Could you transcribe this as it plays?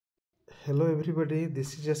Hello everybody,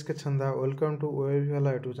 this is SK Chanda. Welcome to OAV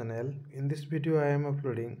YouTube channel. In this video I am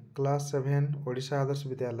uploading Class 7 Odisha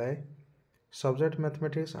Adarsha Vidyalaya Subject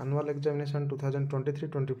Mathematics Annual Examination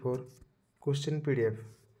 2023-24 Question PDF.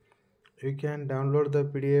 You can download the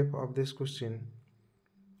PDF of this question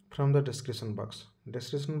from the description box.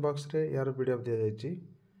 Description box रे यार PDF दिया जाइए.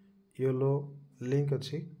 Yellow link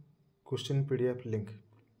अच्छी Question PDF link.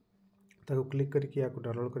 ताको click करके याको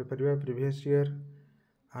download कर परिबा previous year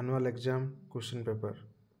annual exam question paper.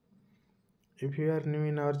 If you are new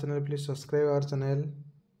in our channel, please subscribe our channel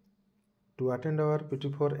to attend our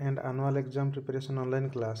PT4 and annual exam preparation online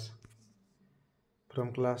class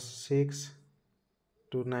from class 6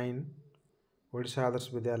 to 9 Odisha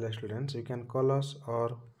Adarsha Vidyalaya students. You can call us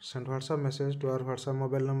or send WhatsApp message to our WhatsApp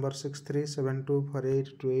mobile number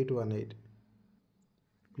 6372482818.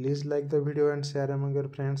 Please like the video and share among your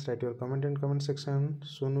friends. Write your comment in comment section.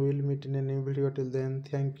 Soon we will meet in a new video. Till then,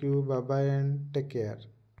 thank you, bye bye, and take care.